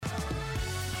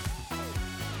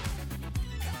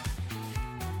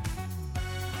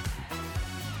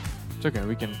It's okay.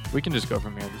 We can just go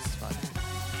from here. This is fine.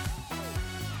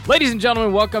 Ladies and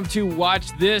gentlemen, welcome to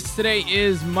Watch This. Today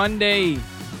is Monday,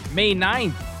 May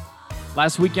 9th.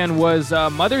 Last weekend was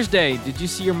Mother's Day. Did you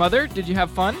see your mother? Did you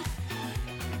have fun?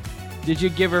 Did you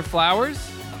give her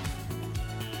flowers?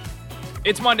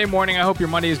 It's Monday morning. I hope your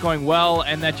Monday is going well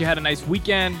and that you had a nice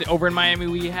weekend. Over in Miami,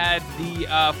 we had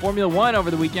the Formula One over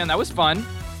the weekend. That was fun.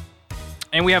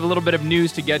 And we have a little bit of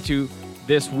news to get to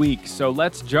this week. So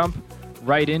let's jump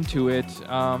right into it.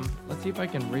 Let's see if I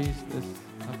can raise this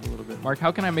up a little bit. Mark,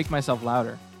 how can I make myself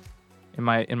louder in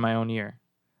my own ear?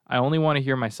 I only want to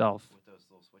hear myself. With those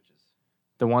little switches.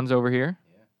 The ones over here?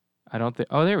 Yeah. I don't think...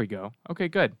 Oh, there we go. Okay,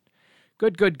 good.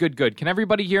 Good. Can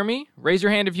everybody hear me? Raise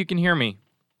your hand if you can hear me.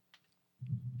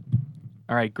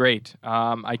 All right, great.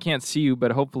 I can't see you,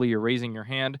 but hopefully you're raising your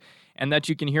hand and that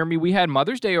you can hear me. We had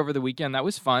Mother's Day over the weekend. That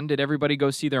was fun. Did everybody go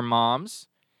see their moms?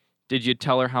 Did you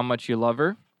tell her how much you love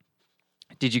her?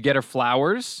 Did you get her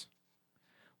flowers?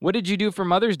 What did you do for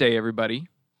Mother's Day, everybody?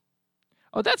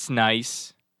 Oh, that's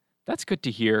nice. That's good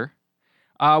to hear.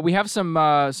 We have some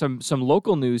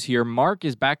local news here. Mark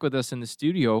is back with us in the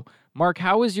studio. Mark,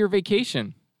 how was your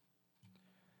vacation?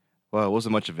 Well, it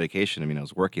wasn't much of a vacation. I mean, I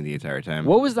was working the entire time.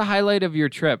 What was the highlight of your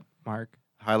trip, Mark?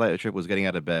 Highlight of the trip was getting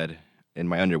out of bed in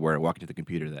my underwear and walking to the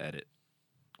computer to edit.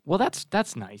 Well,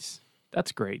 that's nice.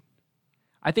 That's great.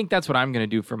 I think that's what I'm going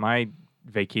to do for my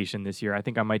vacation this year. I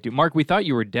think I might do. Mark, we thought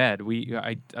you were dead. We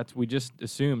just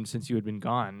assumed since you had been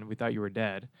gone, we thought you were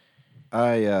dead.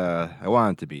 I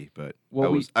wanted to be, but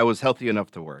I was healthy enough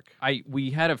to work.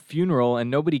 We had a funeral and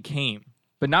nobody came.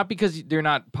 But not because they're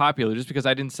not popular, just because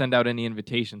I didn't send out any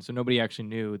invitations, so nobody actually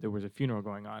knew there was a funeral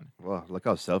going on. Well, look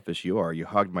how selfish you are. You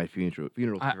hogged my funeral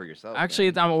for yourself. Actually,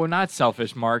 we're not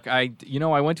selfish, Mark. I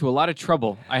went to a lot of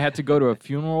trouble. I had to go to a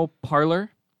funeral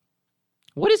parlor.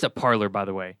 What is a parlor, by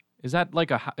the way? Is that like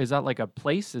a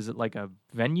place? Is it like a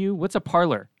venue? What's a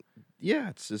parlor? Yeah,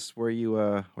 it's just where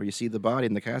you see the body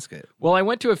in the casket. Well, I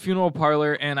went to a funeral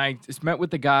parlor and I just met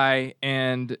with the guy,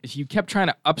 and he kept trying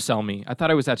to upsell me. I thought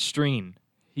I was at Streen.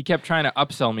 He kept trying to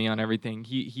upsell me on everything.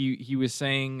 He was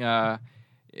saying,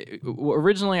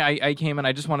 originally I came and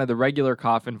I just wanted the regular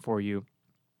coffin for you,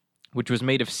 which was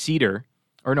made of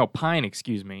pine,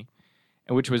 excuse me,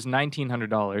 and which was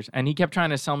 $1,900. And he kept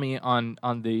trying to sell me on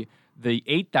the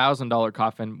 $8,000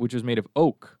 coffin, which was made of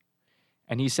oak.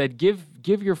 And he said,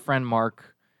 give your friend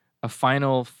Mark a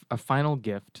final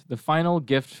gift, the final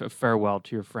gift of farewell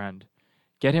to your friend.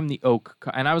 Get him the oak.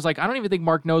 And I was like, I don't even think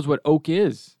Mark knows what oak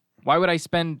is. Why would I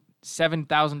spend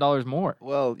 $7,000 more?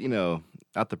 Well,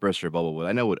 not to burst your bubble, but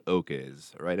I know what oak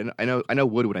is, right? I know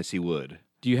wood when I see wood.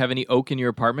 Do you have any oak in your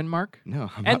apartment, Mark?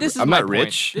 No, I'm not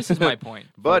rich. This is my point.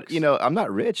 But I'm not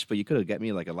rich. But you could have get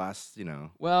me like a last,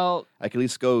 Well, I could at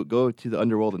least go to the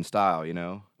underworld in style,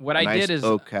 What I did is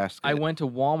oak casket. I went to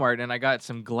Walmart and I got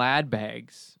some Glad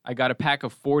bags. I got a pack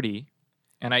of 40.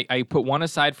 And I put one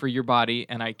aside for your body,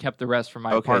 and I kept the rest for my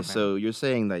apartment. Okay, so you're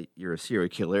saying that you're a serial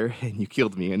killer, and you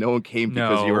killed me, and no one came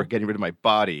because you were getting rid of my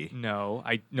body. No,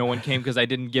 no one came because I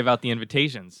didn't give out the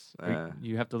invitations.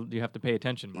 You have to pay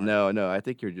attention, Mark. No, I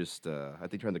think you're just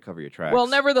trying to cover your tracks. Well,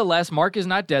 nevertheless, Mark is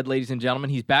not dead, ladies and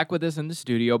gentlemen. He's back with us in the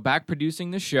studio, back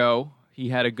producing the show. He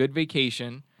had a good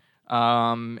vacation,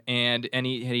 and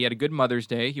he had a good Mother's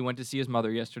Day. He went to see his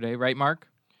mother yesterday, right, Mark?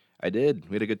 I did.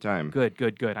 We had a good time. Good.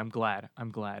 I'm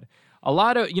glad. A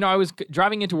lot of, I was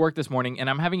driving into work this morning, and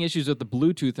I'm having issues with the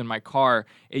Bluetooth in my car.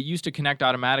 It used to connect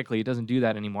automatically. It doesn't do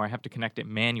that anymore. I have to connect it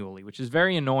manually, which is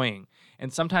very annoying.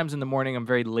 And sometimes in the morning, I'm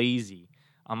very lazy.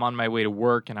 I'm on my way to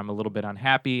work, and I'm a little bit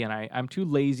unhappy, and I'm too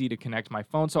lazy to connect my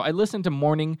phone. So I listen to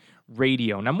morning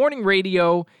radio. Now, morning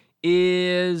radio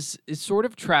is sort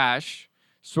of trash.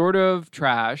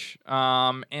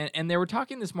 And they were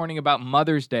talking this morning about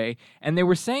Mother's Day, and they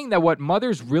were saying that what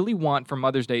mothers really want for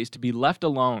Mother's Day is to be left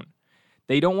alone.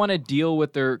 They don't want to deal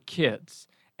with their kids.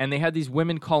 And they had these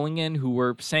women calling in who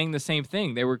were saying the same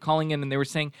thing. They were calling in and they were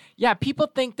saying, yeah, people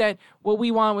think that what we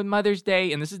want with Mother's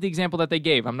Day, and this is the example that they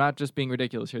gave. I'm not just being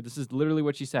ridiculous here. This is literally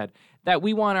what she said, that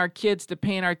we want our kids to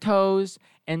paint our toes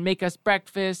and make us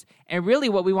breakfast. And really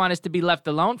what we want is to be left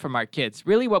alone from our kids.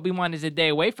 Really what we want is a day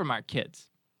away from our kids.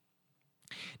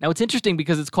 Now, it's interesting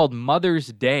because it's called Mother's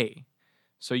Day.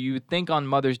 So you would think on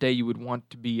Mother's Day you would want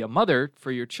to be a mother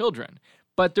for your children.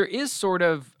 But there is sort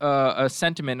of a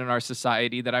sentiment in our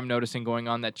society that I'm noticing going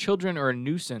on that children are a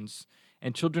nuisance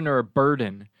and children are a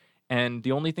burden. And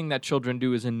the only thing that children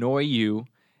do is annoy you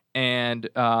and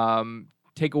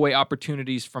take away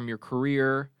opportunities from your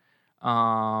career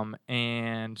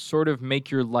and sort of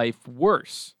make your life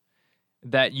worse.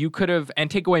 That you could have, and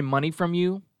take away money from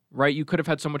you. Right? You could have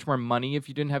had so much more money if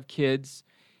you didn't have kids.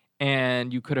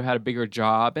 and you could have had a bigger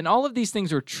job. And all of these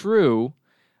things are true,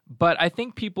 but I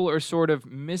think people are sort of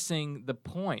missing the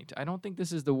point. I don't think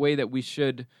this is the way that we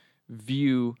should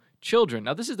view children.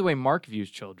 Now, this is the way Mark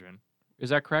views children. Is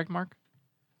that correct, Mark?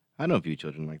 I don't view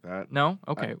children like that. No?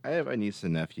 Okay. I have a niece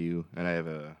and nephew, and I have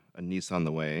a niece on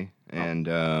the way. And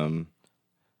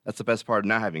that's the best part of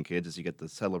not having kids is you get to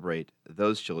celebrate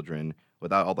those children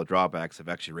without all the drawbacks of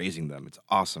actually raising them. It's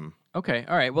awesome. Okay,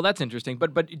 all right. Well, that's interesting.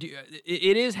 But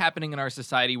it is happening in our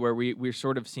society where we're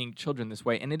sort of seeing children this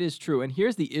way, and it is true. And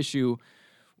here's the issue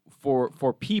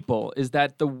for people is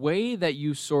that the way that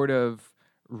you sort of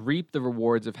reap the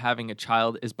rewards of having a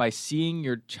child is by seeing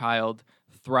your child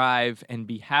thrive and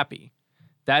be happy.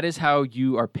 That is how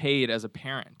you are paid as a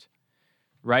parent,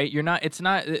 right? It's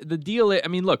not the deal. I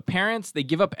mean, look, parents, they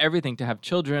give up everything to have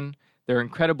children. They're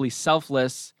incredibly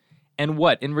selfless. And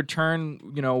what? In return,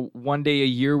 one day a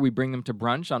year we bring them to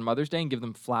brunch on Mother's Day and give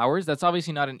them flowers. That's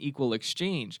obviously not an equal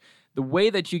exchange. The way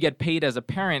that you get paid as a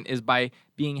parent is by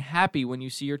being happy when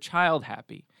you see your child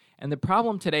happy. And the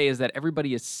problem today is that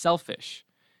everybody is selfish.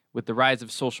 With the rise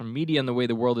of social media and the way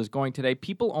the world is going today,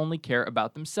 people only care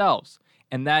about themselves.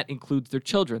 And that includes their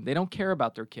children. They don't care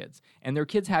about their kids. And their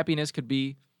kids' happiness could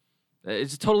be,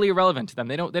 it's totally irrelevant to them.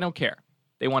 They don't care.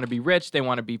 They want to be rich. They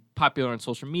want to be popular on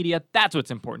social media. That's what's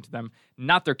important to them,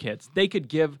 not their kids. They could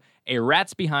give a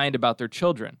rat's behind about their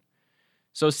children.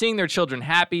 So seeing their children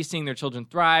happy, seeing their children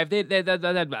thrive,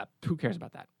 who cares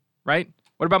about that, right?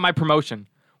 What about my promotion?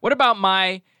 What about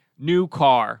my new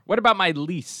car? What about my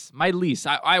lease?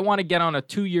 I want to get on a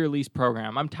 2-year lease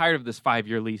program. I'm tired of this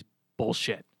 5-year lease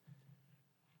bullshit.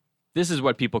 This is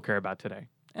what people care about today.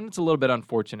 And it's a little bit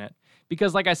unfortunate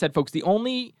because, like I said, folks, the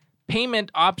only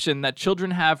payment option that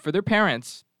children have for their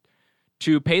parents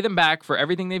to pay them back for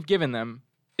everything they've given them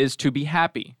is to be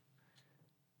happy.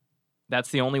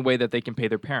 That's the only way that they can pay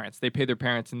their parents. They pay their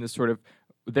parents in this sort of,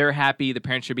 they're happy, the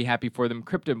parents should be happy for them,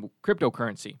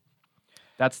 cryptocurrency.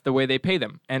 That's the way they pay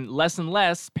them. And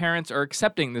less parents are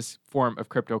accepting this form of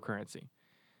cryptocurrency.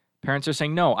 Parents are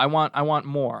saying, no, I want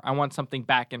more. I want something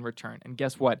back in return. And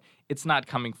guess what? It's not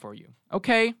coming for you.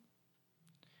 Okay.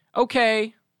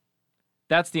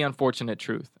 That's the unfortunate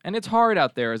truth. And it's hard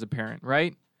out there as a parent,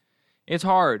 right? It's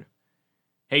hard.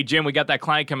 Hey, Jim, we got that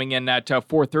client coming in at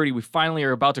 4:30. We finally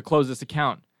are about to close this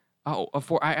account. Oh,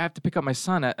 I have to pick up my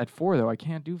son at 4, though. I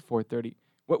can't do 4:30.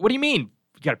 What do you mean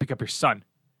you got to pick up your son?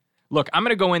 Look, I'm going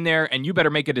to go in there, and you better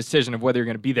make a decision of whether you're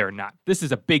going to be there or not. This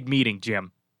is a big meeting,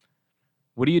 Jim.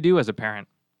 What do you do as a parent?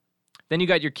 Then you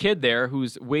got your kid there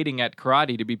who's waiting at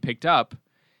karate to be picked up,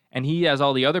 and he has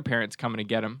all the other parents coming to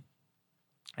get him,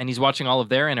 and he's watching all of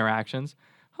their interactions.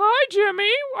 Hi,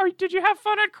 Jimmy. Did you have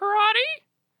fun at karate?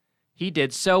 He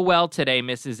did so well today,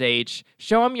 Mrs. H.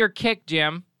 Show him your kick,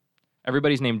 Jim.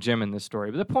 Everybody's named Jim in this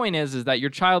story. But the point is that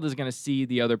your child is going to see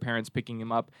the other parents picking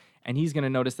him up, and he's going to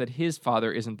notice that his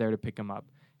father isn't there to pick him up.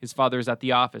 His father is at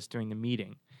the office during the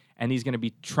meeting, and he's going to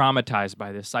be traumatized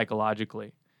by this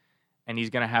psychologically. And he's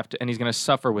going to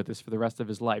suffer with this for the rest of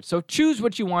his life. So choose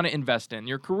what you want to invest in,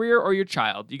 your career or your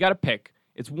child. You got to pick.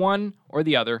 It's one or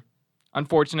the other.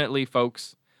 Unfortunately,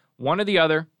 folks, one or the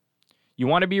other. You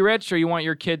want to be rich or you want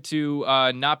your kid to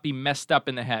not be messed up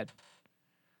in the head?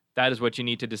 That is what you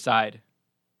need to decide.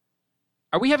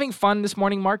 Are we having fun this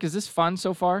morning, Mark? Is this fun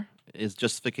so far? It's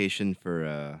justification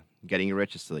for getting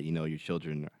rich is so that, your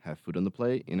children have food on the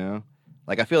plate,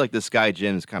 Like, I feel like this guy,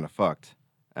 Jim, is kind of fucked.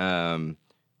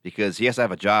 Because he has to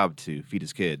have a job to feed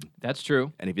his kid. That's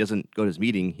true. And if he doesn't go to his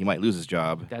meeting, he might lose his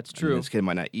job. That's true. And his kid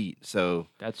might not eat. So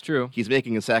that's true. He's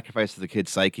making a sacrifice to the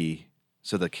kid's psyche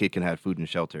so the kid can have food and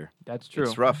shelter. That's true.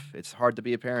 It's rough. It's hard to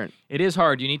be a parent. It is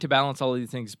hard. You need to balance all of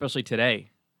these things, especially today.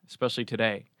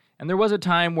 And there was a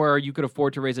time where you could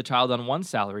afford to raise a child on one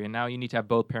salary, and now you need to have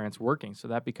both parents working, so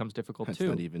that becomes difficult That's too.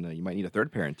 Not even. You might need a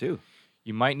third parent too.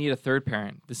 You might need a third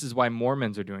parent. This is why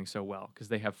Mormons are doing so well, because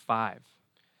they have five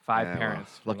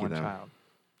parents for one child.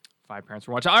 5 parents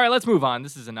for one child. All right, let's move on.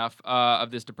 This is enough of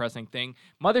this depressing thing.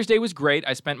 Mother's Day was great.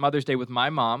 I spent Mother's Day with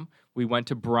my mom. We went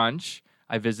to brunch.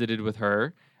 I visited with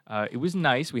her. It was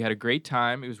nice. We had a great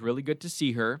time. It was really good to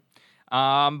see her.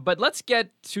 But let's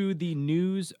get to the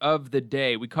news of the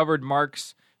day. We covered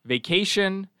Mark's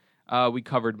vacation. We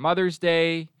covered Mother's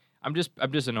Day. I'm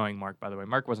just annoying Mark, by the way.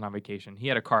 Mark wasn't on vacation. He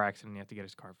had a car accident. He had to get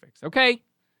his car fixed. Okay?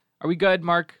 Are we good,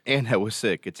 Mark? And I was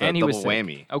sick. It's a double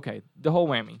whammy. Okay, the whole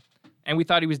whammy. And we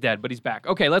thought he was dead, but he's back.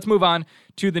 Okay, let's move on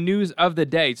to the news of the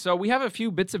day. So we have a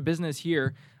few bits of business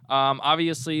here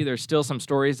Obviously, there's still some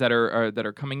stories that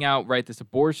are coming out, right? This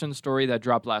abortion story that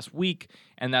dropped last week,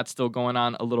 and that's still going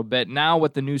on a little bit. Now,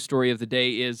 what the news story of the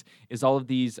day is all of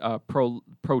these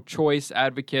pro-choice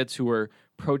advocates who are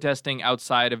protesting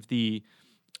outside of the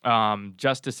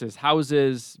justices'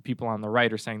 houses. People on the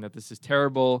right are saying that this is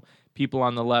terrible. People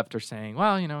on the left are saying,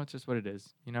 well, it's just what it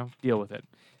is. Deal with it.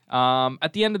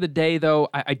 At the end of the day, though,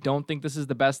 I don't think this is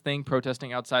the best thing,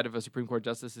 protesting outside of a Supreme Court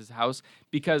justice's house,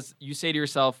 because you say to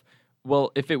yourself,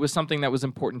 well, if it was something that was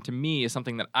important to me, is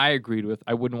something that I agreed with,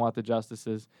 I wouldn't want the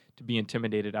justices to be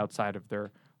intimidated outside of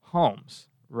their homes,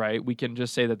 right? We can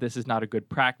just say that this is not a good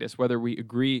practice, whether we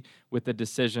agree with the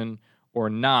decision or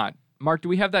not. Mark, do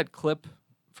we have that clip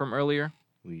from earlier?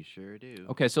 We sure do.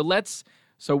 Okay,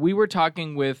 so we were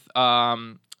talking with,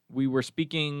 we were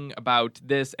speaking about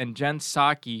this, and Jen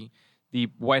Psaki, the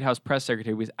White House press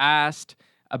secretary, was asked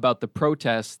about the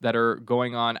protests that are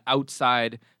going on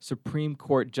outside Supreme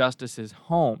Court justices'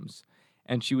 homes.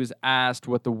 And she was asked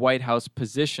what the White House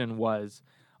position was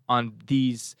on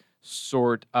these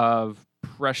sort of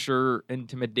pressure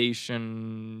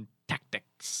intimidation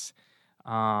tactics.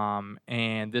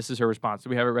 And this is her response. Do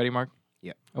we have it ready, Mark?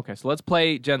 Yeah. Okay, so let's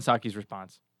play Jen Psaki's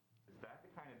response. Is that the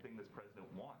kind of thing this president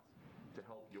wants to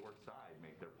help your side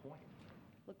make their point?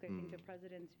 Look, I think the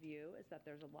president's view is that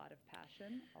there's a lot of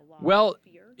passion, a lot Well, of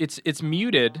fear. it's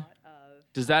muted. a lot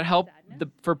of, Does that help sadness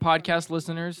for from podcast the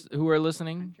listeners who are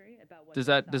listening? country about what Does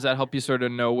they that saw help you and sort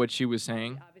of know what she was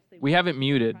saying? obviously We want have it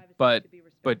muted, privacy but to be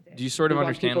respected. do you sort of We want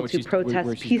understand people what to she's protest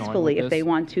where she's going peacefully with if they this?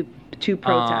 want to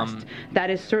protest. That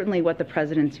is certainly what the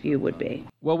president's view would be.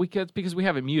 Well, because we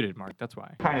have it muted, Mark. That's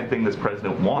why. The kind of thing this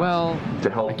president wants Well, to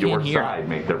I help can't your hear. side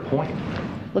make their point.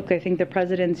 Look, I think the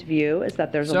president's view is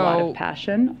that there's a lot So- of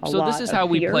passion, a so lot this is of how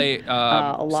we fear, play a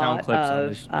sound lot clips on of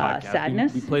this podcast.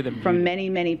 sadness We play them from muted. many,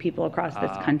 many people across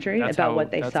this country That's about how- what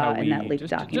they that's saw how in that we- leaked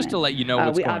just, document. Just to let you know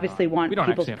what's we going obviously on. want We don't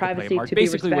people's actually have to play it, privacy Mark. to be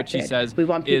Basically, what she respected. says We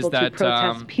want is people that, to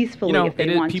protest peacefully if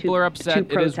they want people to, are upset.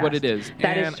 to It is what it protest. is.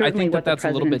 That is And I certainly think what that that's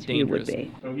a little bit the president's view would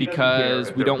dangerous be.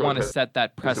 because we don't want to set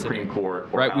that the Supreme precedent, Court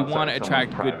or right? We outside want to someone's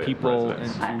attract good private people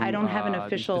residence. into I don't have an these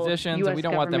official positions, U.S. and we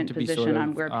don't want them government to be position sort of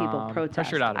on where people protest.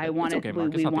 pressured out of it. I It's wanted, okay, Mark.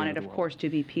 It's we not the wanted, end of of the course, to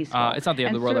be peaceful. It's not the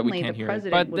end of the world that we can't hear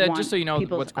it. But just so you know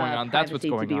what's going on, that's what's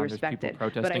going on. There's people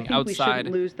protesting outside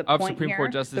of Supreme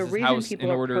Court justices' house in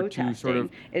order to sort of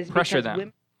pressure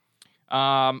them.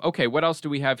 Okay, what else do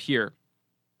we have here?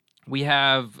 We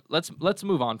have let's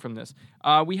move on from this.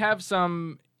 We have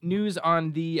some news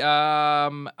on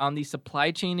the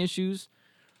supply chain issues,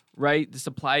 right? The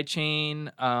supply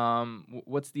chain.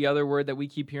 What's the other word that we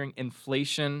keep hearing?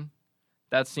 Inflation.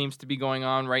 That seems to be going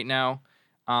on right now.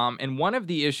 And one of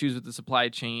the issues with the supply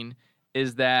chain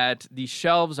is that the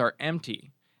shelves are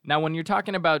empty. Now, when you're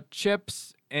talking about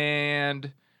chips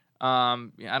and I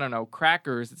don't know,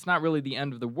 crackers, it's not really the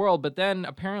end of the world. But then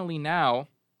apparently now,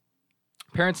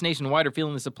 parents nationwide are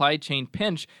feeling the supply chain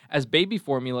pinch as baby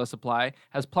formula supply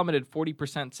has plummeted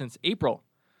 40% since April.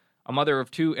 A mother of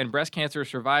two and breast cancer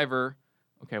survivor,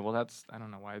 okay, well, I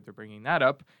don't know why they're bringing that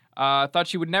up, thought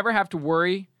she would never have to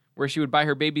worry where she would buy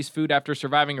her baby's food after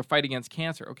surviving her fight against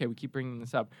cancer. Okay, we keep bringing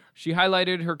this up. She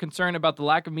highlighted her concern about the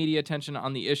lack of media attention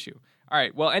on the issue. All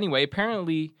right, well, anyway,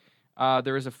 apparently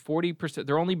there is a 40%,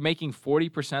 they're only making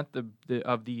 40%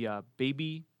 of the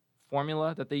baby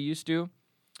formula that they used to.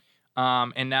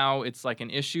 And now it's like an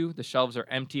issue. The shelves are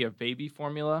empty of baby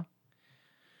formula,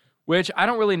 which I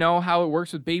don't really know how it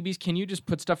works with babies. Can you just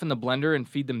put stuff in the blender and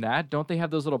feed them that? Don't they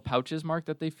have those little pouches, Mark,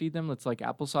 that they feed them? It's like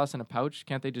applesauce in a pouch.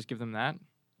 Can't they just give them that?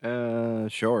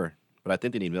 Sure. But I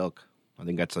think they need milk. I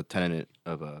think that's a tenet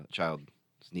of a child's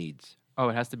needs. Oh,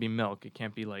 it has to be milk. It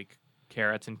can't be like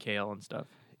carrots and kale and stuff.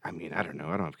 I mean, I don't know.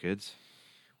 I don't have kids.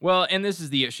 Well, and this is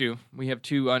the issue. We have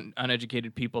two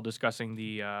uneducated people discussing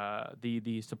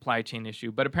the supply chain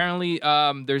issue. But apparently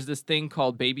there's this thing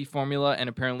called baby formula, and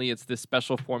apparently it's this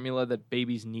special formula that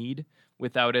babies need.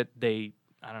 Without it, they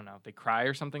cry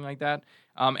or something like that.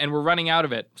 And we're running out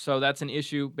of it. So that's an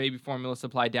issue. Baby formula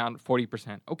supply down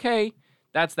 40%. Okay,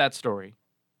 that's that story.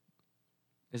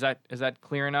 Is that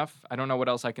clear enough? I don't know what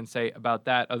else I can say about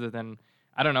that other than,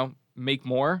 I don't know, make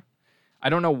more. I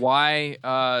don't know why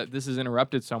this is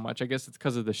interrupted so much. I guess it's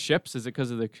because of the ships. Is it because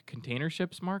of the container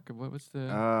ships, Mark? What's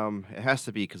the... It has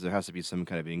to be because there has to be some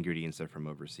kind of ingredients that are from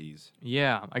overseas.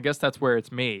 Yeah, I guess that's where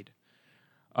it's made.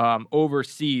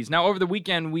 Overseas. Now, over the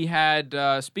weekend, we had,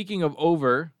 speaking of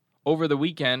over the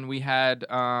weekend, we had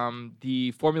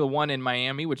the Formula One in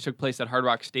Miami, which took place at Hard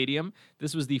Rock Stadium.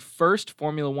 This was the first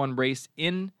Formula One race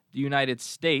in the United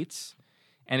States,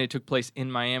 and it took place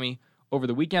in Miami. Over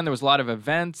the weekend, there was a lot of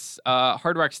events.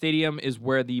 Hard Rock Stadium is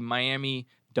where the Miami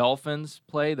Dolphins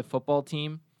play, the football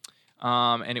team.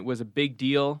 and it was a big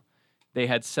deal. They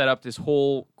had set up this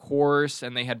whole course,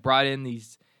 and they had brought in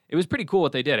these. It was pretty cool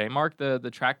what they did. Mark, the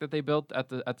track that they built at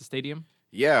the stadium.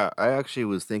 Yeah, I actually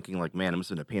was thinking like, man, it must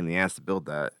have been a pain in the ass to build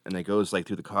that, and it goes like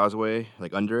through the causeway,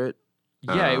 like under it.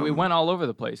 Yeah, it went all over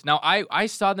the place. Now, I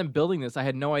saw them building this. I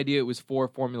had no idea it was for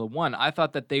Formula One. I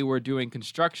thought that they were doing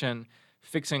construction,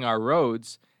 fixing our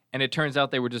roads, and it turns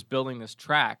out they were just building this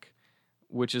track,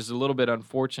 which is a little bit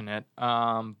unfortunate. But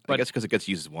I guess because it gets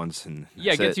used once and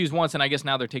yeah, it gets used once, and I guess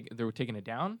now they're taking it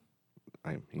down.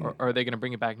 I mean, Or are they going to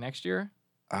bring it back next year?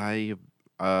 I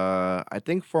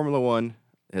think Formula One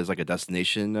is like a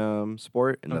destination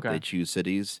sport, and that Okay. they choose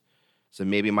cities. So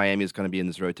maybe Miami is going to be in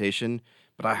this rotation,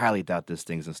 but I highly doubt this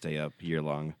thing's going to stay up year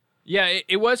long. Yeah,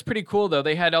 it was pretty cool, though.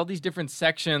 They had all these different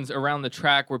sections around the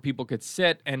track where people could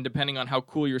sit, and depending on how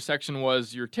cool your section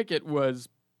was, your ticket was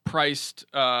priced,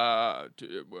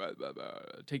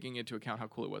 taking into account how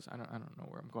cool it was. I don't know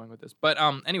where I'm going with this. But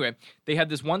anyway, they had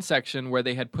this one section where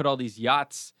they had put all these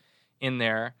yachts in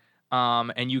there,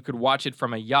 and you could watch it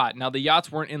from a yacht. Now, the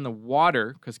yachts weren't in the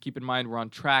water, because keep in mind, we're on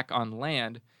track on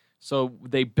land. So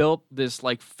they built this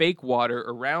like fake water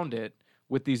around it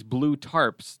with these blue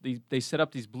tarps. They set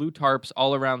up these blue tarps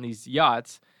all around these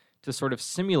yachts to sort of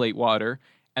simulate water,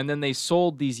 and then they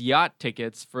sold these yacht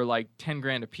tickets for like 10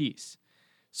 grand a piece.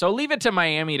 So leave it to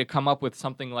Miami to come up with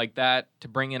something like that, to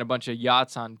bring in a bunch of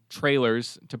yachts on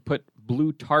trailers, to put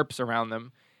blue tarps around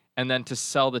them, and then to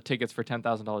sell the tickets for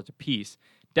 $10,000 a piece.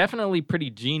 Definitely pretty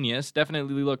genius.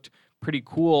 Definitely looked pretty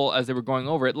cool as they were going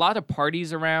over it. A lot of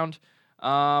parties around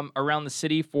the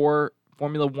city for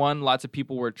Formula One. Lots of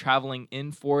people were traveling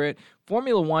in for it.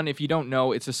 Formula One, if you don't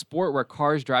know, it's a sport where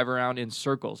cars drive around in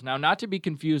circles. Now, not to be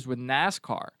confused with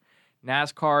NASCAR.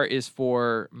 NASCAR is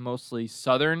for mostly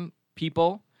Southern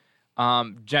people.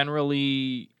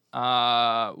 Generally,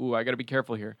 I got to be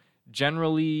careful here.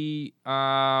 Generally,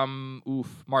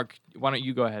 Mark, why don't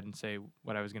you go ahead and say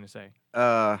what I was going to say?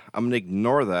 I'm going to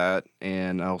ignore that,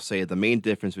 and I'll say the main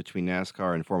difference between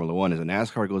NASCAR and Formula One is that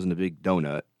NASCAR goes in a big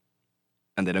donut,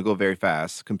 and they don't go very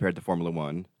fast compared to Formula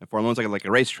One. And Formula One's like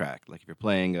a racetrack. Like if you're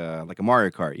playing like a Mario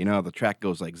Kart, you know how the track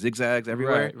goes like zigzags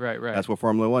everywhere? Right. That's what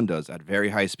Formula One does at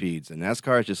very high speeds. And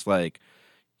NASCAR is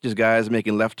just guys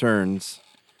making left turns.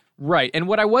 Right. And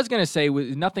what I was going to say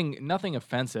was nothing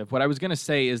offensive. What I was going to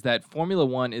say is that Formula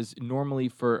One is normally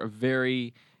for a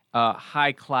very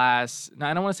high class. No,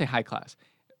 I don't want to say high class.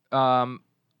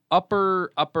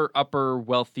 Upper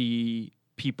wealthy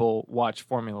people watch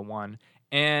Formula One,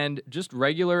 and just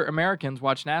regular Americans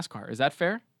watch NASCAR. Is that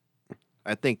fair?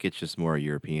 I think it's just more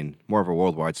European, more of a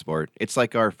worldwide sport. It's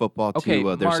like our football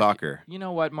to their Mark, soccer. You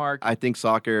know what, Mark? I think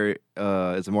soccer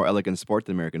is a more elegant sport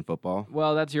than American football.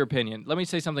 Well, that's your opinion. Let me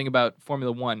say something about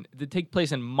Formula One. It takes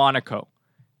place in Monaco.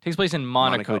 It takes place in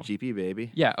Monaco. GP,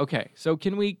 baby. Yeah, okay. So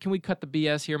can we cut the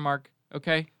BS here, Mark?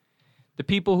 Okay? The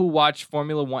people who watch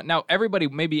Formula One, now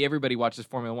maybe everybody watches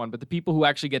Formula One, but the people who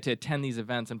actually get to attend these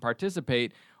events and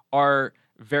participate are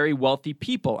very wealthy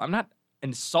people. I'm not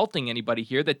insulting anybody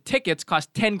here. The tickets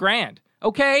cost 10 grand,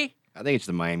 okay? I think it's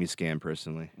the Miami scam,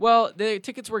 personally. Well, the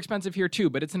tickets were expensive here too,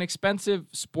 but it's an expensive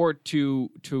sport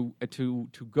to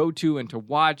go to and to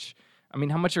watch. I mean,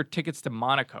 how much are tickets to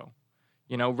Monaco?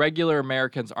 You know, regular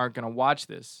Americans aren't going to watch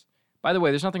this. By the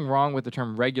way, there's nothing wrong with the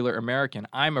term regular American.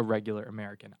 I'm a regular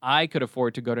American. I could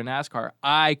afford to go to NASCAR.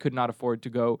 I could not afford to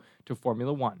go to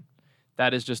Formula One.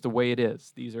 That is just the way it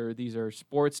is. These are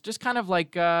sports, just kind of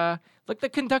like the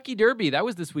Kentucky Derby. That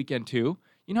was this weekend too.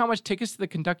 You know how much tickets to the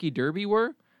Kentucky Derby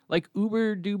were? Like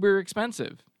uber duper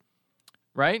expensive,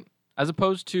 right? As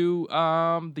opposed to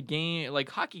the game, like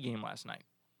hockey game last night.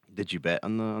 Did you bet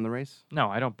on the race? No,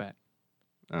 I don't bet.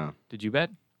 Oh, Did you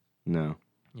bet? no.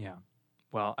 Yeah.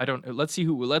 Well, I don't.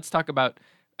 Let's talk about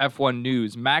F1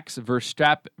 news. Max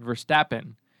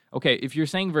Verstappen. Okay, if you're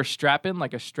saying Verstappen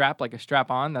like a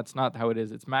strap on, that's not how it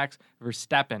is. It's Max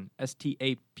Verstappen,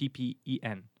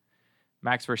 Stappen.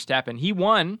 Max Verstappen. He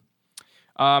won.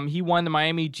 He won the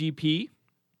Miami GP.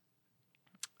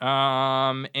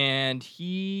 And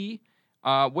he,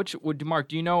 Mark,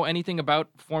 do you know anything about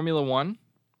Formula One?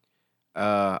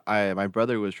 My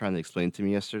brother was trying to explain to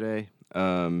me yesterday.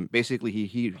 Basically,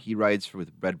 he rides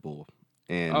with Red Bull,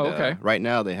 and okay. Right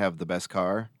now they have the best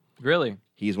car. Really?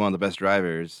 He's one of the best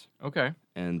drivers, Okay.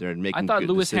 and they're making. I thought good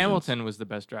Lewis decisions. Hamilton was the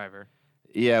best driver.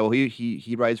 Yeah, well,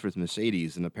 he rides with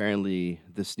Mercedes, and apparently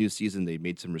this new season they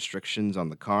made some restrictions on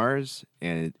the cars,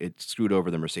 and it screwed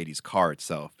over the Mercedes car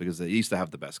itself because they used to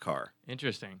have the best car.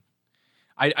 Interesting.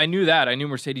 I knew that. I knew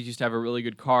Mercedes used to have a really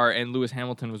good car, and Lewis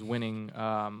Hamilton was winning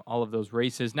all of those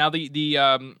races. Now,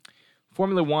 the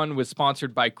Formula One was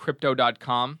sponsored by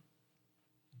Crypto.com.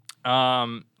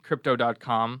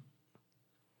 crypto.com.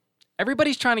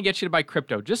 Everybody's trying to get you to buy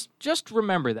crypto. Just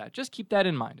remember that. Just keep that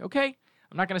in mind, okay?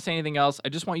 I'm not going to say anything else. I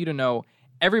just want you to know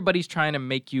everybody's trying to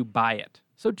make you buy it.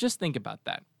 So just think about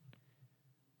that.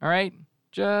 All right?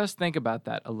 Just think about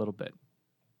that a little bit.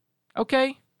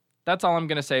 Okay? That's all I'm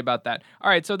going to say about that. All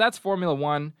right, so that's Formula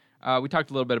One. We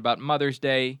talked a little bit about Mother's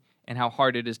Day and how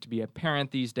hard it is to be a parent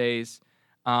these days.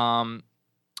 And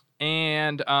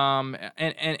I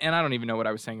don't even know what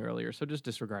I was saying earlier, so just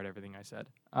disregard everything I said.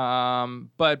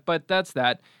 But that's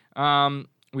that.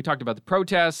 We talked about the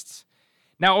protests.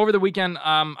 Now, over the weekend,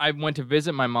 I went to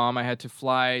visit my mom. I had to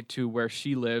fly to where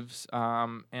she lives,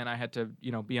 and I had to,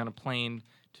 be on a plane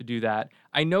to do that.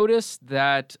 I noticed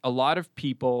that a lot of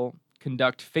people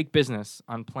conduct fake business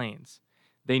on planes.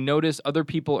 They notice other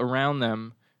people around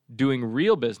them doing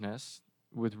real business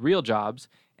with real jobs,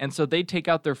 and so they take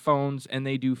out their phones and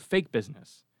they do fake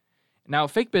business. Now,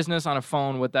 fake business on a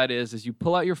phone, what that is you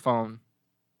pull out your phone,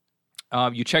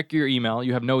 you check your email,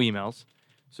 you have no emails,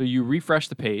 so you refresh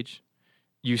the page,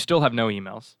 you still have no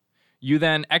emails. You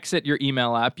then exit your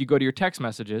email app, you go to your text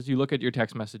messages, you look at your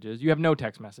text messages, you have no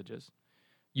text messages.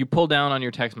 You pull down on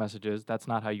your text messages, that's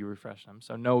not how you refresh them,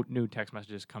 so no new text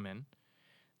messages come in.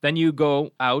 Then you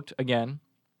go out again,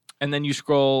 and then you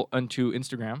scroll onto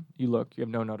Instagram, you look, you have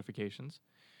no notifications.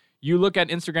 You look at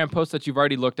Instagram posts that you've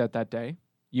already looked at that day.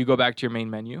 You go back to your main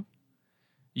menu.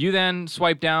 You then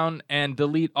swipe down and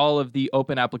delete all of the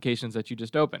open applications that you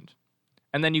just opened.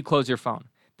 And then you close your phone.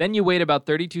 Then you wait about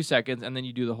 32 seconds, and then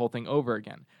you do the whole thing over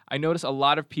again. I notice a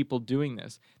lot of people doing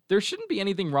this. There shouldn't be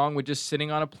anything wrong with just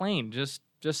sitting on a plane, just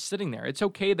sitting there. It's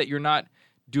okay that you're not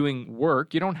doing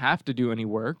work. You don't have to do any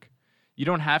work. You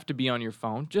don't have to be on your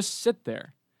phone. Just sit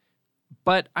there.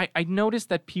 But I notice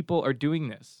that people are doing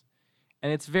this.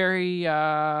 And it's very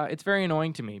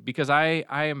annoying to me because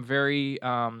I'm very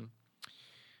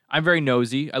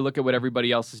nosy. I look at what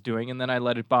everybody else is doing and then I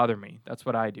let it bother me. That's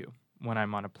what I do when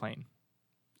I'm on a plane.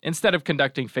 Instead of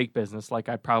conducting fake business like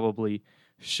I probably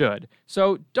should.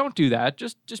 So don't do that.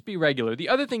 Just be regular. The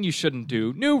other thing you shouldn't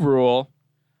do, new rule.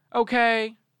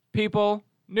 Okay, people,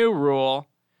 new rule.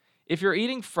 If you're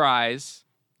eating fries,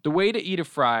 the way to eat a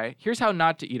fry, here's how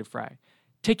not to eat a fry.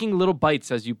 Taking little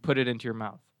bites as you put it into your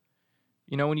mouth.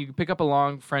 When you pick up a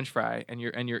long French fry and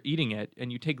you're eating it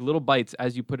and you take little bites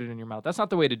as you put it in your mouth, that's not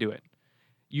the way to do it.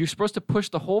 You're supposed to push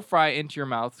the whole fry into your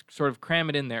mouth, sort of cram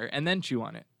it in there, and then chew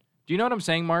on it. Do you know what I'm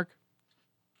saying, Mark?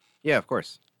 Yeah, of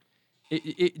course.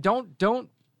 Don't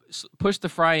push the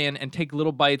fry in and take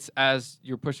little bites as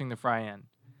you're pushing the fry in.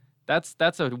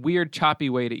 That's a weird, choppy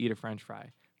way to eat a French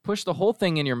fry. Push the whole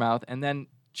thing in your mouth and then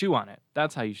chew on it.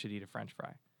 That's how you should eat a French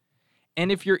fry. And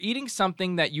if you're eating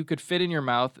something that you could fit in your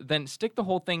mouth, then stick the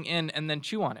whole thing in and then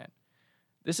chew on it.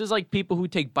 This is like people who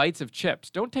take bites of chips.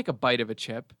 Don't take a bite of a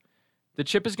chip. The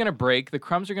chip is going to break. The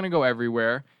crumbs are going to go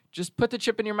everywhere. Just put the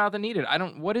chip in your mouth and eat it.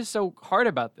 What is so hard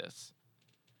about this?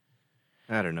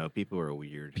 I don't know. People are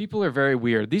weird. People are very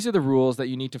weird. These are the rules that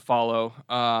you need to follow.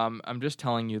 I'm just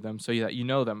telling you them so that you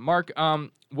know them. Mark,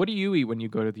 what do you eat when you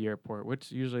go to the airport?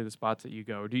 What's usually the spots that you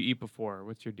go? Or do you eat before?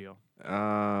 What's your deal?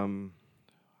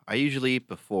 I usually eat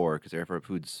before because airport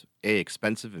food's A,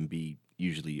 expensive, and B,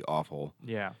 usually awful.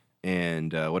 Yeah.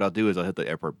 And what I'll do is I'll hit the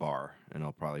airport bar, and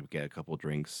I'll probably get a couple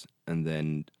drinks, and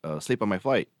then sleep on my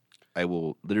flight. I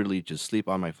will literally just sleep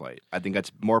on my flight. I think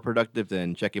that's more productive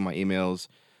than checking my emails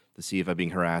to see if I'm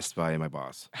being harassed by my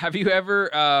boss. Have you ever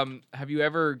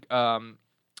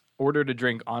ordered a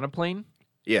drink on a plane?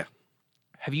 Yeah.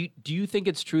 Do you think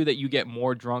it's true that you get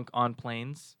more drunk on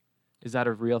planes? Is that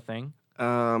a real thing?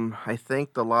 I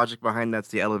think the logic behind that's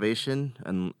the elevation,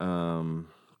 and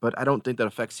but I don't think that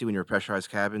affects you in your pressurized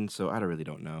cabin, so I really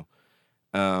don't know.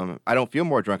 I don't feel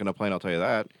more drunk on a plane, I'll tell you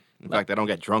that. In fact, I don't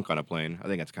get drunk on a plane. I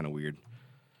think that's kind of weird.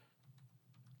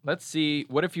 Let's see.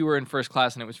 What if you were in first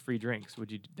class and it was free drinks?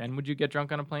 Would you get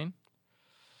drunk on a plane?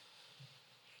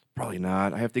 Probably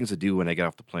not. I have things to do when I get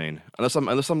off the plane. Unless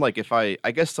I'm like,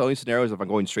 I guess the only scenario is if I'm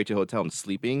going straight to a hotel and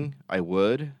sleeping, I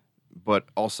would. But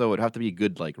also, it'd have to be a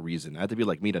good reason. I have to be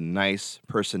meet a nice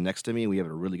person next to me. We have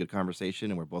a really good conversation,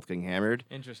 and we're both getting hammered.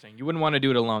 Interesting. You wouldn't want to do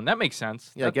it alone. That makes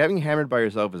sense. Yeah, getting hammered by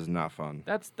yourself is not fun.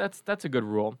 That's a good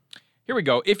rule. Here we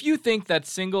go. If you think that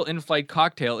single in-flight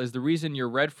cocktail is the reason you're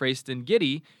red-faced and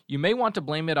giddy, you may want to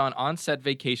blame it on on-set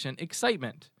vacation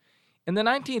excitement. In the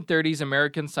 1930s,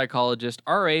 American psychologist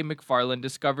R.A. McFarland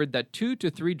discovered that 2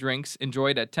 to 3 drinks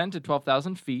enjoyed at 10 to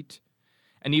 12,000 feet,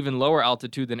 an even lower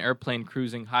altitude than airplane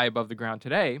cruising high above the ground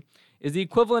today, is the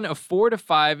equivalent of 4 to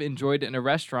 5 enjoyed in a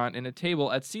restaurant in a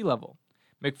table at sea level.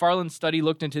 McFarland's study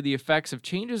looked into the effects of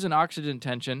changes in oxygen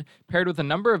tension paired with a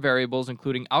number of variables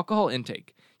including alcohol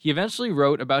intake. He eventually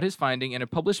wrote about his finding in a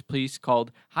published piece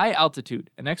called High Altitude,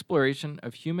 an Exploration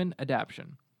of Human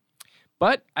Adaptation.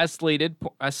 But as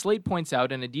Slate points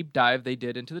out in a deep dive they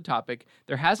did into the topic,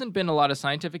 there hasn't been a lot of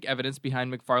scientific evidence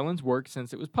behind McFarland's work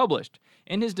since it was published.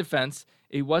 In his defense,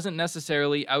 he wasn't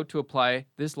necessarily out to apply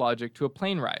this logic to a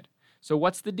plane ride. So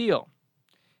what's the deal?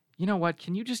 You know what?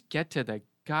 Can you just get to the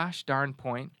gosh darn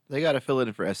point? They got to fill it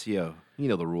in for SEO. You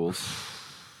know the rules.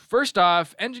 First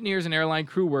off, engineers and airline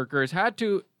crew workers had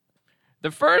to... The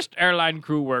first airline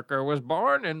crew worker was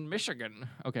born in Michigan.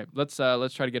 Okay, let's try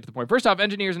to get to the point. First off,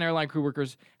 engineers and airline crew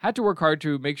workers had to work hard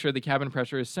to make sure the cabin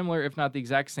pressure is similar, if not the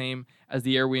exact same, as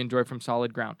the air we enjoy from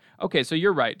solid ground. Okay, so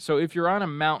you're right. So if you're on a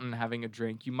mountain having a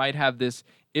drink, you might have this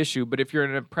issue, but if you're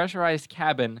in a pressurized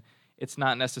cabin, it's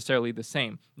not necessarily the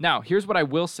same. Now, here's what I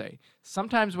will say.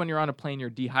 Sometimes when you're on a plane,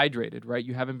 you're dehydrated, right?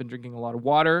 You haven't been drinking a lot of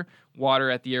water. Water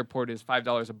at the airport is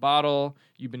 $5 a bottle.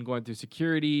 You've been going through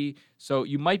security. So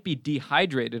you might be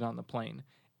dehydrated on the plane.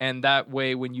 And that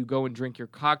way, when you go and drink your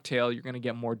cocktail, you're going to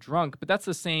get more drunk. But that's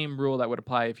the same rule that would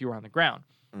apply if you were on the ground.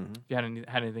 Mm-hmm. If you hadn't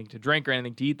had anything to drink or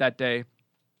anything to eat that day,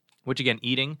 which again,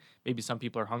 eating, maybe some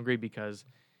people are hungry because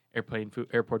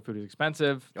airport food is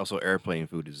expensive. Also, airplane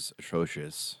food is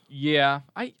atrocious. Yeah,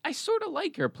 I sort of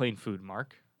like airplane food,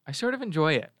 Mark. I sort of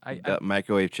enjoy it. That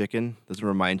microwave chicken doesn't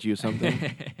remind you of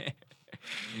something.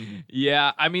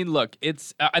 Yeah, I mean, look,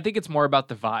 I think it's more about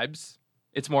the vibes.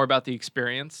 It's more about the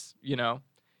experience. You know,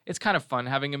 it's kind of fun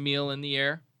having a meal in the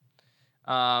air.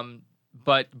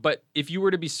 But if you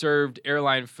were to be served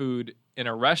airline food in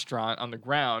a restaurant on the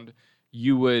ground,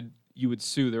 you would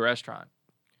sue the restaurant.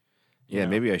 Yeah,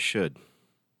 maybe I should.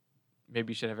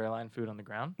 Maybe you should have airline food on the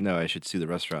ground? No, I should sue the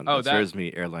restaurant that serves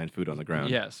me airline food on the ground.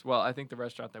 Yes. Well, I think the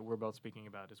restaurant that we're both speaking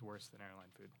about is worse than airline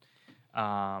food.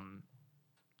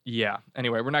 Yeah.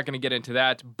 Anyway, we're not going to get into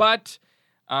that. But,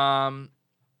 yeah.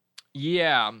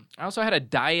 I also had a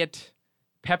Diet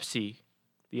Pepsi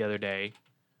the other day,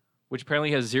 which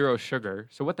apparently has 0 sugar.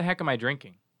 So what the heck am I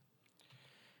drinking?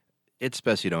 It's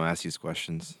best you don't ask these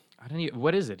questions. I don't even...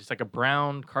 What is it? It's like a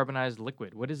brown carbonized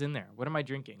liquid. What is in there? What am I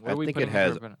drinking? What I are we think putting it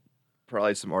has in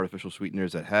probably some artificial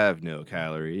sweeteners that have no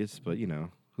calories, but, you know,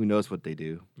 who knows what they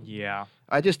do. Yeah.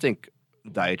 I just think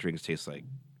diet drinks taste like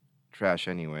trash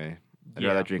anyway. I'd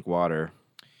rather drink water.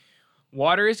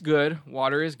 Water is good.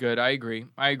 Water is good. I agree.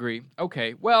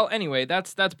 Okay. Well, anyway,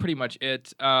 that's pretty much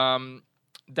it.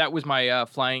 That was my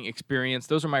flying experience.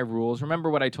 Those are my rules. Remember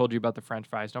what I told you about the French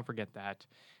fries. Don't forget that.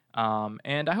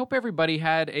 And I hope everybody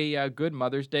had a good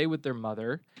Mother's Day with their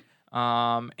mother.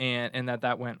 And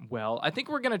that went well. I think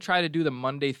we're going to try to do the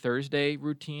Monday, Thursday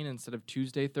routine instead of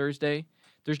Tuesday, Thursday.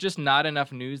 There's just not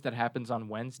enough news that happens on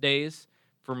Wednesdays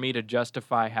for me to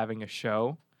justify having a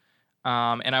show.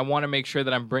 And I want to make sure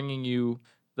that I'm bringing you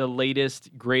the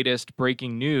latest, greatest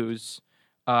breaking news.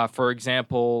 For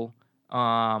example,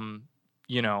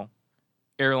 you know,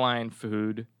 airline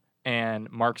food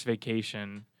and Mark's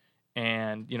vacation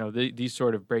and, you know, these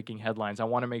sort of breaking headlines. I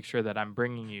want to make sure that I'm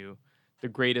bringing you the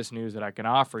greatest news that I can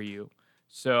offer you.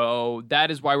 So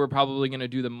that is why we're probably going to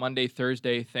do the Monday,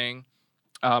 Thursday thing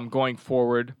going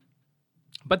forward.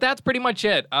 But that's pretty much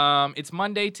it. It's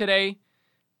Monday today,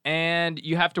 and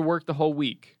you have to work the whole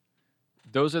week.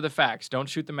 Those are the facts. Don't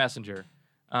shoot the messenger.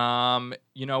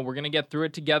 You know, we're going to get through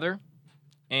it together,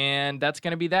 and that's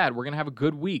going to be that. We're going to have a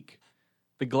good week.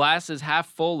 The glass is half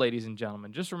full, ladies and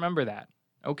gentlemen. Just remember that,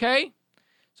 okay?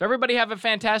 So everybody have a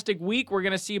fantastic week. We're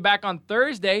going to see you back on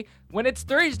Thursday. When it's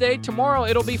Thursday, tomorrow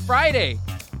it'll be Friday.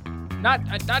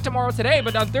 Not tomorrow today,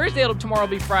 but on Thursday tomorrow will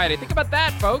be Friday. Think about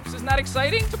that, folks. Isn't that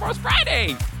exciting? Tomorrow's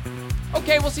Friday.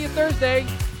 Okay, we'll see you Thursday.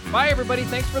 Bye, everybody.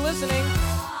 Thanks for listening.